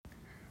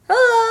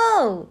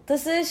Hello,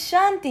 this is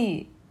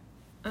Shanti.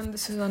 And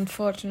this is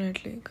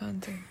unfortunately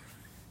Kanti.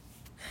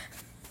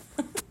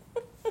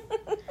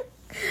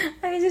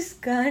 I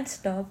just can't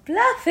stop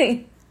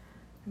laughing.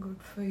 Good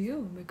for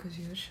you, because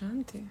you're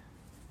Shanti.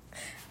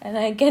 And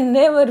I can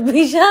never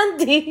be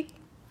Shanti.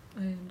 I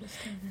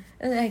understand.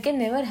 And I can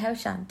never have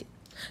Shanti.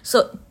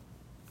 So,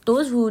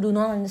 those who do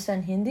not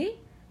understand Hindi,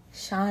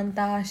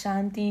 Shanta,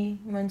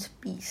 Shanti means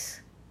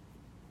peace.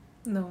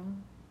 No.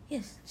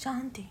 Yes,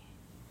 Shanti.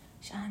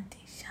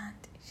 Shanti,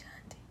 Shanti,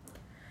 Shanti.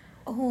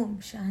 Om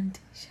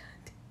Shanti,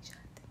 Shanti,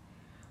 Shanti.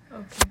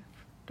 Okay.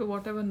 To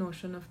whatever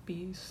notion of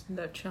peace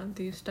that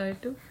Shanti is tied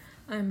to,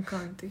 I am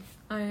Kanti.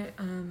 I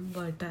am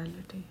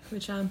vitality,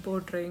 which I am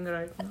portraying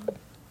right now.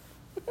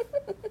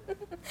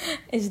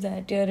 Is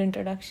that your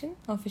introduction?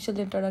 Official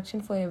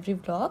introduction for every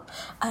vlog?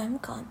 I am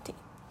Kanti.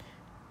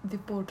 The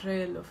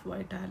portrayal of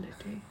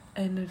vitality,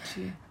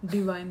 energy,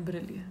 divine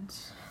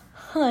brilliance.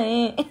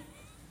 Hi.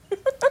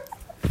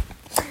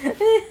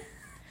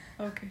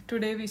 Okay,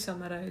 today we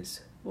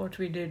summarize what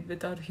we did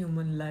with our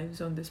human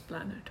lives on this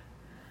planet.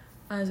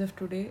 As of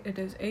today, it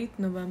is 8th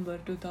November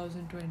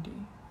 2020,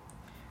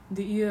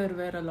 the year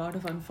where a lot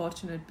of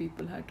unfortunate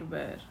people had to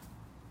bear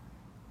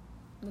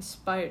the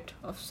spite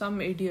of some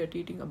idiot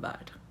eating a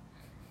bat.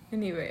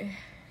 Anyway,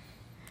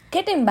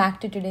 Getting back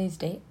to today's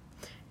day.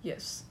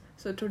 yes,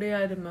 so today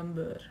I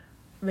remember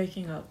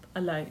waking up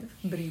alive,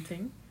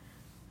 breathing,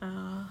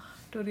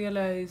 to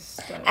realize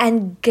that...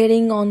 And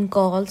getting on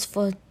calls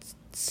for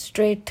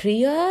straight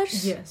 3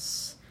 hours?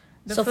 Yes.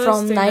 So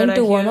from 9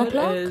 to 1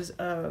 o'clock? Is,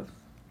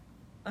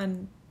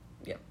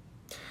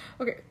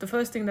 Okay, the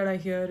first thing that I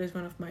hear is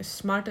one of my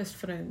smartest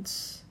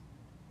friends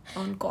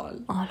on call.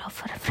 All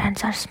of our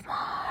friends are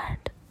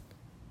smart.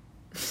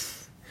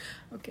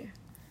 Okay.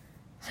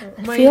 So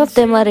A few of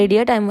them are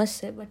idiot, I must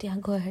say. But yeah,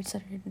 go ahead,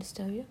 sorry to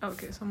disturb you.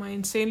 Okay, so my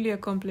insanely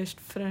accomplished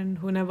friend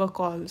who never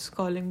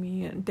calling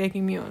me and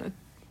taking me on a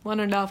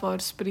 1.5 hour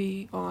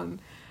spree on...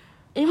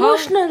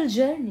 Emotional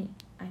journey,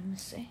 I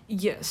must say.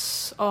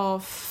 Yes,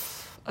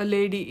 of a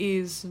lady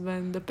is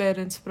when the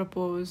parents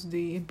propose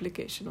the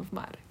implication of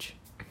marriage.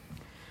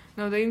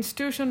 Now, the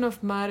institution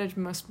of marriage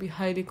must be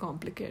highly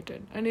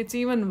complicated, and it's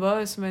even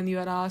worse when you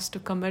are asked to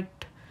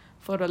commit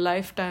for a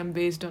lifetime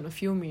based on a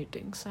few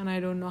meetings, and I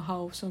don't know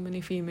how so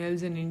many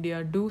females in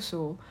India do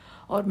so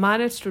or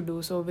manage to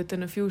do so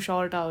within a few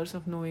short hours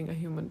of knowing a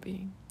human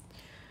being.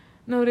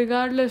 Now,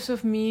 regardless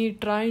of me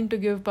trying to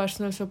give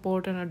personal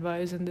support and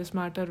advice in this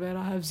matter where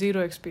I have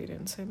zero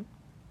experience in,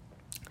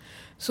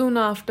 soon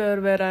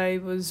after, where I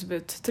was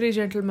with 3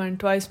 gentlemen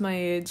twice my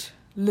age,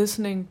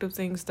 listening to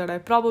things that I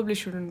probably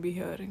shouldn't be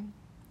hearing.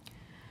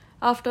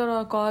 After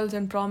our calls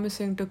and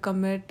promising to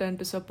commit and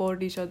to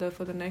support each other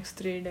for the next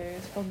 3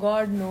 days, for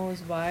God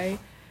knows why,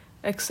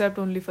 except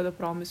only for the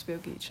promise we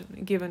have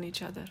given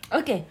each other.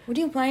 Okay, would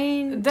you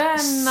mind?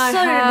 Then I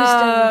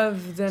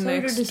have the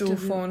next 2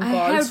 phone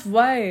calls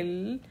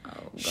while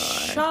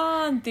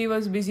Shanti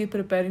was busy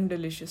preparing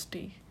delicious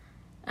tea.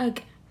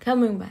 Okay,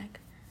 coming back.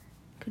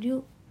 Could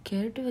you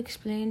care to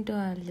explain to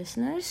our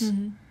listeners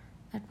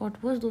that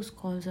what was those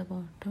calls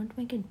about? Don't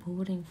make it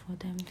boring for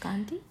them,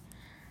 Kanti.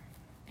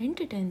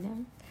 Entertain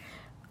them.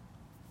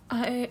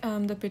 I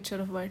am the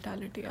picture of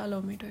vitality.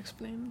 Allow me to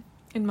explain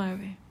in my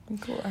way.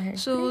 Go ahead,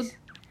 So, please.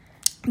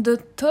 the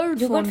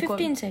third You phone got call...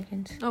 15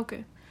 seconds.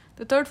 Okay.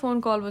 The third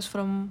phone call was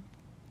from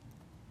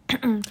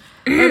a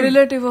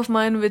relative of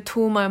mine with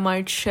whom I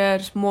might share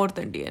more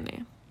than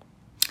DNA.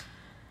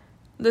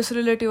 This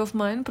relative of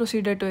mine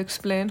proceeded to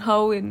explain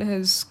how in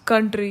his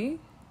country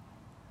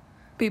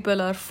people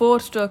are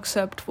forced to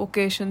accept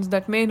vocations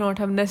that may not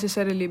have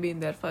necessarily been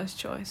their first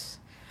choice.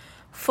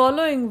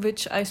 Following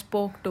which I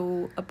spoke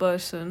to a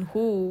person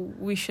who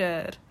we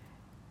share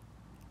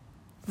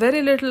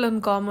very little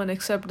in common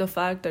except the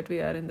fact that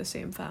we are in the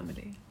same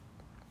family.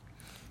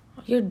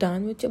 You're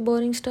done with your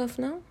boring stuff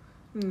now?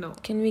 No.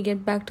 Can we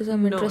get back to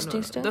some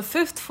interesting stuff? The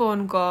 5th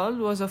phone call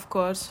was, of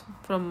course,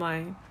 from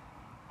my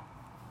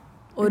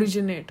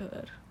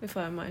originator, if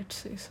I might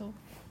say so,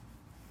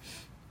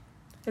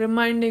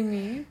 reminding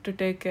me to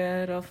take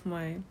care of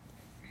my,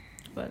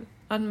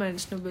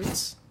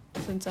 unmentionables,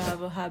 since I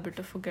have a habit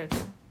of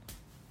forgetting.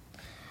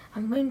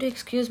 I'm going to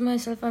excuse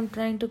myself. I'm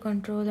trying to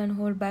control and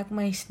hold back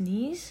my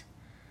sneeze.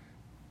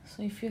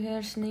 So if you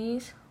hear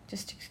sneeze,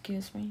 just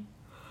excuse me.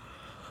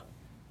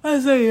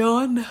 As I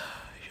yawn,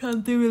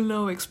 Shanti will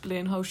now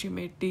explain how she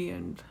made tea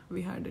and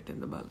we had it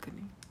in the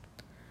balcony.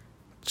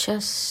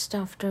 Just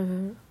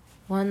after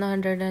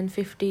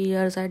 150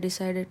 years, I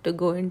decided to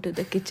go into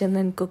the kitchen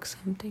and cook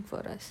something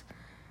for us.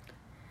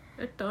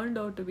 It turned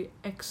out to be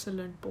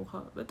excellent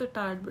poha with a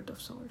tad bit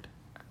of salt.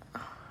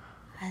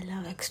 I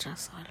love extra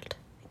salt,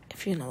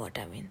 if you know what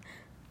I mean.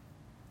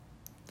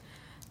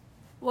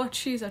 What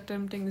she's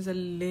attempting is a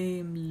lame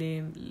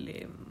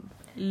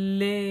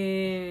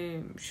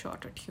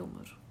shot at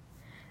humor.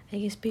 I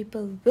guess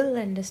people will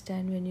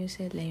understand when you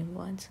say lame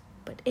ones.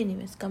 But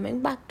anyways,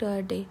 coming back to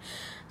our day.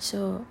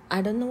 So,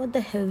 I don't know what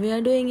the hell we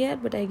are doing here,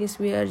 but I guess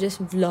we are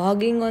just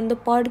vlogging on the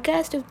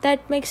podcast, if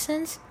that makes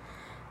sense.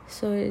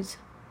 So, it's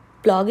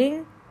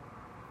vlogging.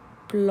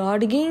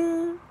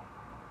 Plodging.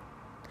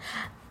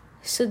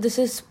 So this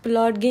is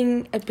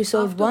Plodging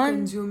episode After 1.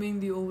 consuming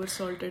the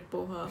oversalted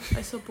poha,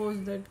 I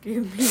suppose that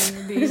gave me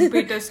the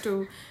impetus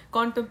to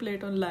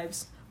contemplate on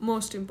life's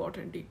most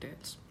important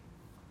details,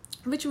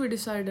 which we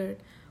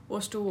decided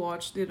was to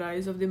watch the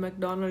rise of the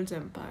McDonald's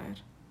empire.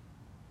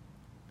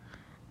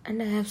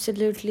 And I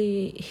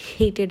absolutely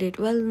hated it.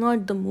 Well,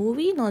 not the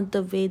movie, not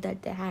the way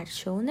that they had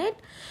shown it,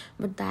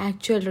 but the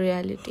actual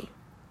reality.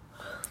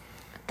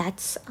 That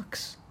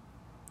sucks.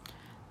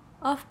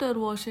 After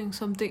watching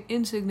something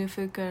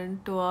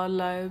insignificant to our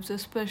lives,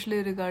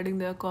 especially regarding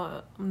the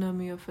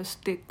economy of a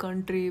stick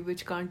country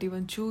which can't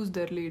even choose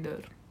their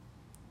leader.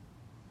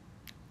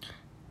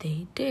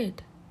 They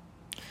did.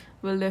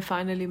 Well, they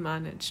finally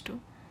managed to.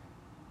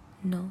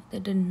 No, they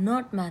did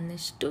not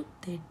manage to.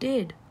 They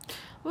did.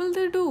 Well,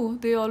 they do.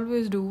 They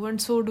always do,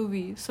 and so do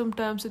we.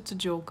 Sometimes it's a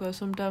joker,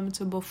 sometimes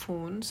it's a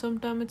buffoon,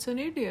 sometimes it's an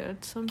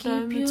idiot,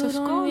 sometimes Keep it's a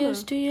your own scholar.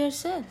 views to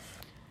yourself.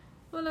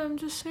 Well, I'm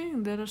just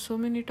saying, there are so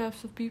many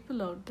types of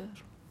people out there.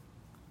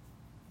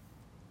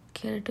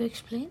 Care to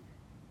explain?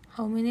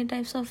 How many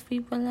types of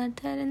people are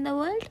there in the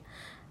world?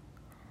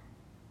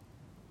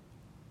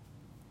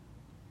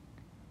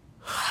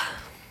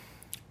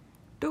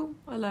 Two,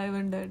 alive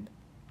and dead.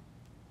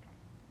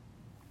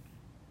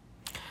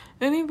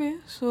 Anyway,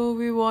 so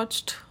we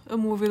watched a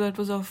movie that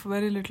was of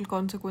very little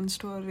consequence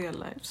to our real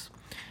lives.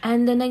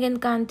 And then again,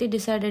 Kanti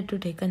decided to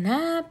take a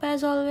nap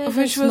as always.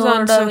 Which and was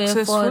snored away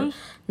unsuccessful. for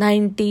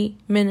 90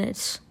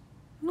 minutes.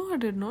 No, I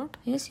did not.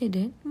 Yes, you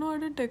did. No, I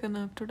didn't take a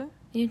nap today.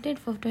 You did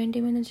for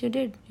 20 minutes. You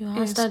did. You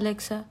asked Yes.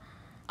 Alexa.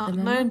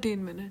 Remember?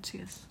 19 minutes,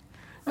 yes.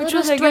 It Which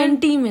was was again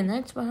 20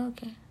 minutes, but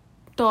okay.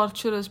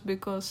 torturous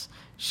because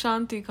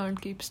Shanti can't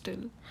keep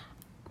still.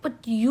 But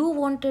you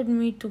wanted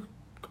me to,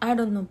 I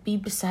don't know, be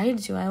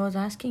besides you. I was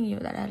asking you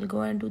that I'll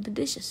go and do the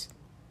dishes.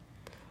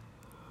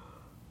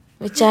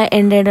 Which I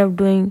ended up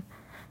doing.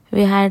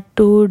 We had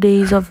 2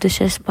 days of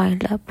dishes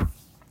piled up.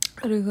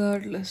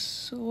 Regardless,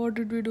 so what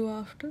did we do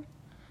after?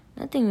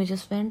 Nothing. We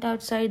just went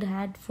outside,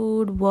 had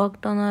food,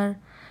 worked on our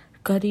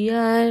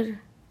career,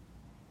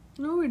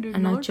 No, we did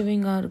and not.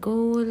 achieving our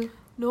goal.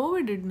 No,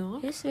 we did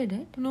not. Yes, we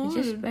did. No, we we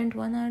just didn't. spent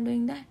 1 hour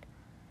doing that.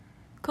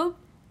 Come.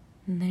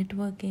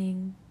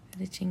 Networking,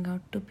 reaching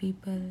out to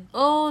people.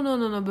 Oh,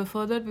 no.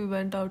 Before that, we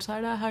went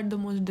outside. I had the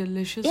most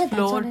delicious Yeah, that's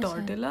flour what I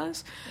said.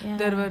 tortillas. Yeah.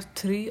 There were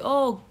 3.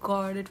 Oh,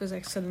 God, it was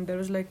excellent. There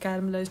was like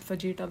caramelized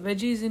fajita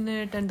veggies in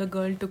it, and the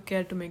girl took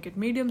care to make it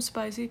medium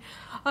spicy.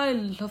 I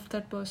love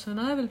that person.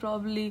 I will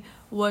probably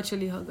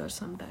virtually hug her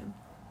sometime.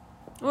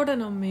 What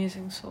an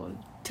amazing soul.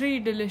 3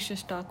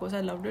 delicious tacos. I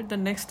loved it. The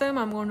next time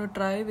I'm going to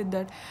try with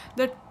that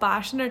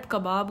passionate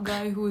kebab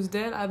guy who's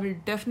there. I will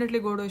definitely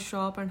go to a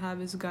shop and have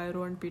his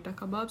gyro and pita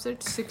kebabs.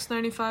 It's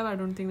 $6.95. I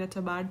don't think that's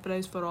a bad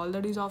price for all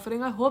that he's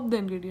offering. I hope the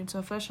ingredients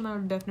are fresh and I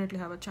will definitely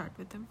have a chat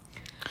with him.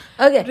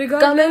 Okay,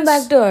 Regardless, coming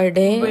back to our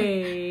day.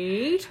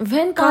 Wait.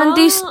 When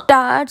Kanti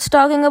starts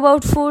talking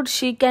about food,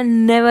 she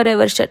can never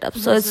ever shut up.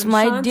 So it's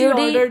my Shanti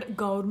duty. ordered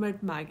gourmet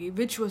Maggie,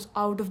 which was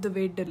out of the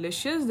way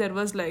delicious. There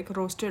was like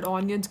roasted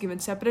onions given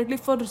separately.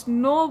 For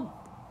no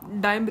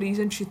dime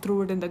reason, she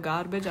threw it in the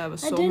garbage. I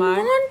was I so didn't mad.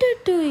 want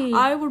it to eat.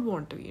 I would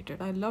want to eat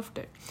it. I loved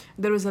it.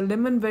 There was a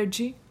lemon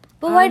veggie.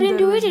 But why and didn't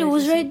there you eat it? It like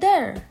was a- right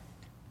there.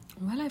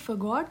 Well, I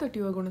forgot that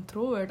you were going to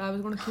throw it. I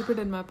was going to keep it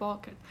in my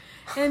pocket.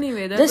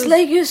 Anyway, that Just was...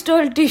 like you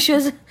stole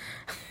tissues.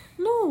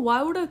 No,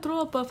 why would I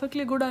throw a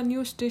perfectly good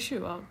unused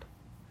tissue out?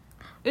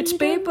 It's You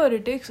didn't- paper.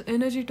 It takes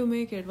energy to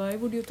make it. Why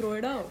would you throw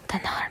it out? The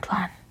nerd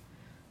one.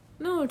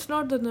 No, it's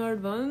not the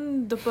nerd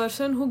one. The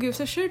person who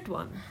gives a shit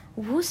one.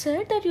 Who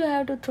said that you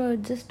have to throw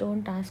it? Just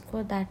don't ask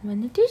for that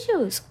many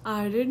tissues.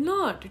 I did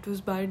not. It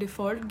was by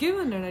default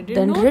given and I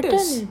Then didn't return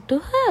notice. it to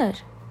her.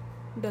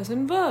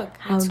 Doesn't work.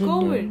 How It's did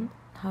COVID.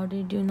 How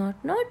did you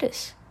not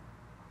notice?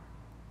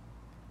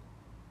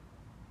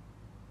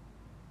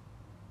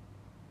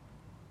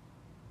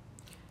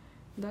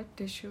 That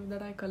tissue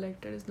that I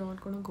collected is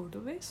not going to go to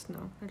waste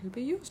now. It will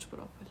be used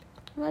properly.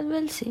 Well,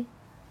 we'll see.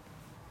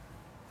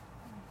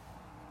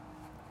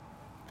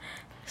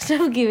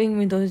 Stop giving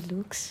me those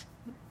looks.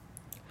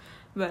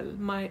 Well,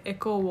 my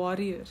eco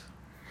warrior,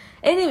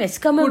 Anyways,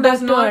 who coming back does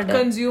to not order.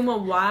 consume a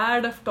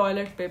wad of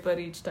toilet paper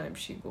each time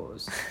she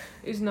goes,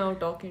 is now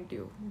talking to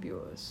you,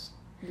 viewers,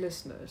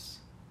 listeners,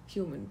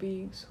 human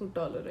beings who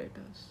tolerate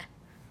us.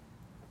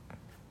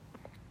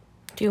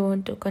 Do you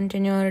want to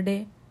continue our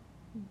day?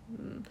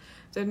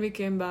 Then we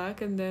came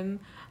back, and then,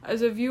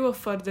 as a view of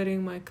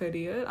furthering my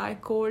career, I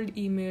cold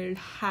emailed,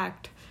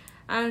 hacked,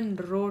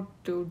 and wrote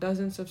to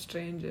dozens of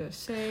strangers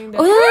saying that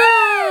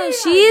Oh,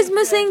 she I is just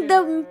missing the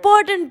graduated.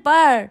 important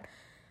part.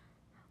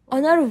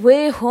 On her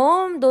way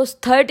home, those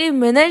 30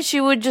 minutes,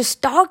 she was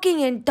just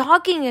talking and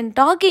talking and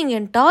talking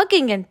and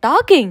talking and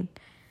talking.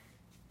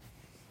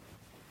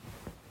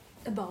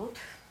 About?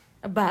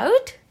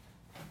 About?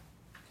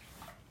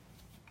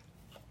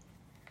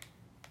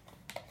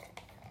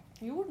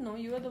 You would know,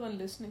 you are the one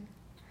listening.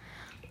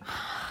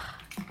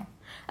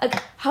 Okay,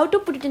 how to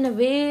put it in a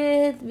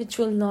way which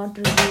will not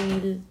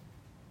reveal.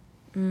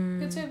 You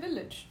could say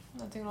village.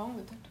 Nothing wrong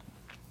with it.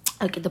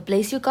 Okay, the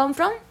place you come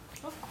from,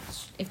 Of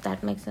course. if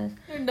that makes sense.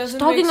 It doesn't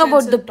Talking make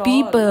about sense the at all.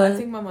 people. I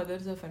think my mother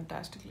is a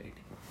fantastic lady.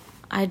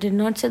 I did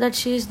not say that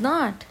she is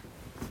not.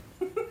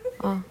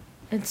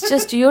 It's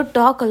just you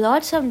talk a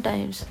lot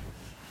sometimes.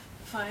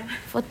 Fine.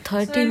 For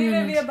 30 So anyway, we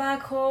minutes. are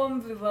back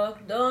home. We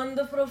worked on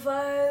the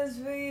profiles.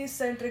 We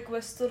sent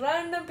requests to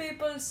random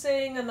people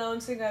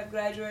announcing I've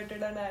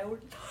graduated and I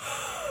would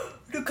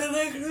to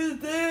connect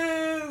with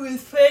them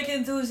with fake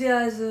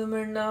enthusiasm.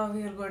 And now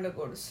we are going to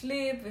go to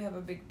sleep. We have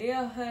a big day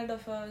ahead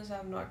of us.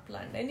 I've not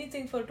planned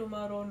anything for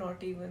tomorrow.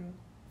 Not even.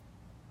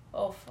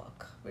 Oh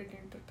fuck! We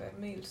didn't prepare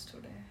meals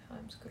today.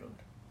 I'm screwed.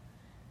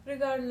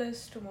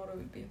 Regardless, tomorrow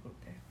will be a good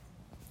day.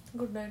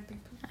 Good night,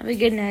 people. Have a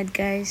good night,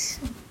 guys.